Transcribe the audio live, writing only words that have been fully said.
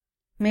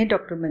मैं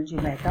डॉक्टर मंजू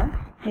मेहता।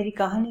 मेरी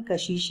कहानी का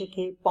शीर्षक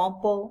है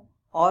पोप्पो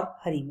और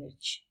हरी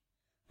मिर्च।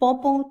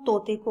 पोप्पो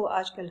तोते को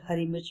आजकल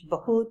हरी मिर्च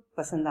बहुत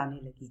पसंद आने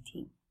लगी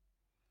थी।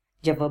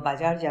 जब वह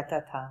बाजार जाता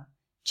था,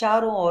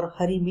 चारों ओर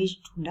हरी मिर्च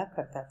ढूंढा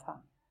करता था।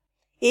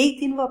 एक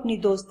दिन वह अपनी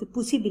दोस्त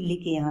पुसी बिल्ली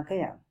के यहाँ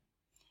गया।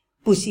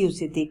 पुसी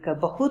उसे देखकर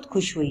बहुत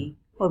खुश हुई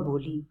और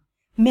बोली,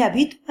 मैं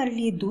अभी तुम्हारे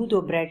लिए दूध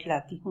और ब्रेड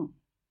लाती हूँ।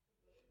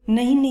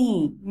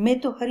 नहीं, मैं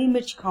तो हरी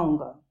मिर्च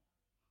खाऊंगा।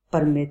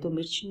 पर मैं तो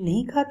मिर्च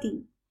नहीं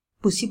खाती,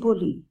 पुसी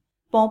बोली।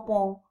 पोप्पो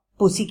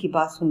पुसी की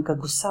बात सुनकर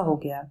गुस्सा हो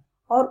गया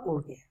और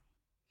उड़ गया।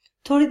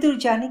 थोड़ी दूर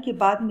जाने के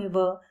बाद में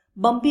वह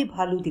बम्पी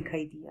भालू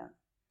दिखाई दिया।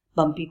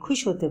 बम्पी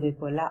खुश होते हुए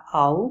बोला,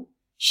 आओ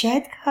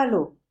शहद खा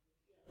लो।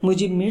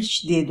 मुझे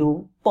मिर्च दे दो,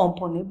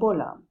 पोप्पो ने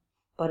बोला।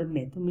 पर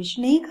मैं तो मिर्च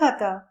नहीं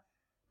खाता,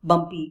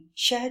 बम्पी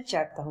शहद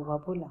चाटता हुआ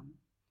बोला।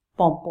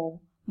 पोप्पो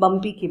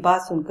बम्पी की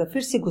बात सुनकर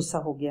फिर से गुस्सा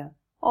हो गया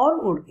और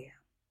उड़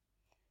गया।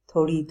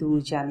 थोड़ी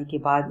दूर जाने के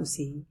बाद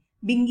उसे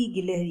बिंगी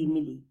गिलहरी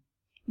मिली।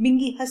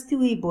 बिंगी हंसती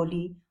हुई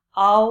बोली,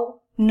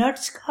 आओ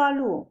नट्स खा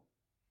लो।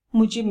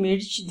 मुझे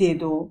मिर्च दे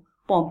दो,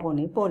 पोप्पो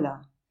ने बोला।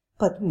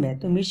 पर मैं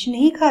तो मिर्च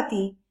नहीं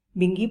खाती,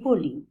 बिंगी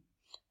बोली।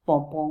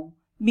 पोप्पो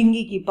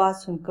बिंगी की बात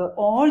सुनकर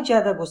और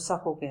ज्यादा गुस्सा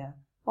हो गया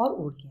और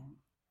उड़ गया।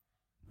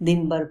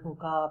 दिन भर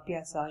भूखा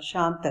प्यासा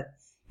शाम तक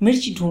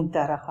मिर्च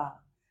ढूंढता रहा,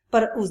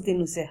 पर उस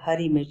दिन उसे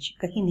हरी मिर्च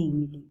कहीं नहीं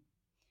मिली।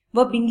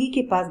 वह बिंगी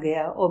के पास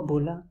गया और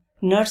बोला,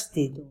 नट्स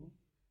दे दो।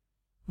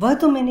 वह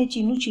तो मैंने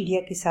चीनू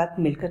चिड़िया के साथ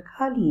मिलकर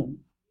खा लिए।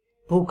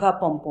 भूखा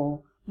पोप्पो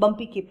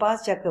बम्पी के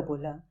पास जाकर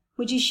बोला,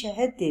 मुझे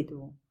शहद दे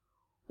दो।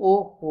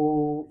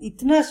 ओहो,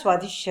 इतना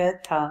स्वादिष्ट शहद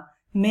था,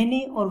 मैंने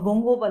और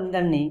गोंगो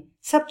बंदर ने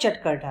सब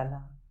चट कर डाला।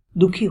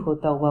 दुखी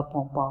होता हुआ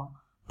पोप्पो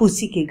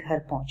पुसी के घर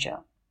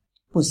पहुंचा।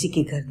 पुसी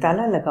के घर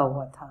ताला लगा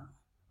हुआ था।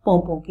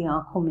 पोप्पो की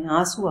आंखों में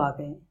आंसू आ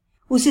गए।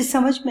 उसे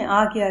समझ में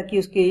आ गया कि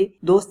उसके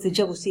दोस्त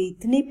जब उसे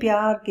इतने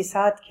प्यार के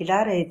साथ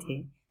खिला रहे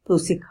थे तो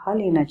उसे खा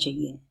लेना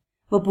चाहिए।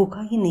 वह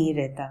भूखा ही नहीं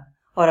रहता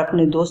और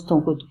अपने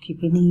दोस्तों को दुखी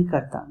भी नहीं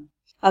करता।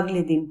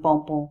 अगले दिन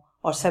पोप्पो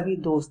और सभी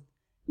दोस्त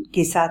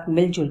के साथ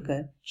मिलजुल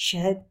कर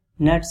शहद,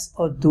 नट्स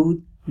और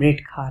दूध,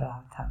 ब्रेड खा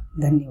रहा था।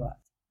 धन्यवाद।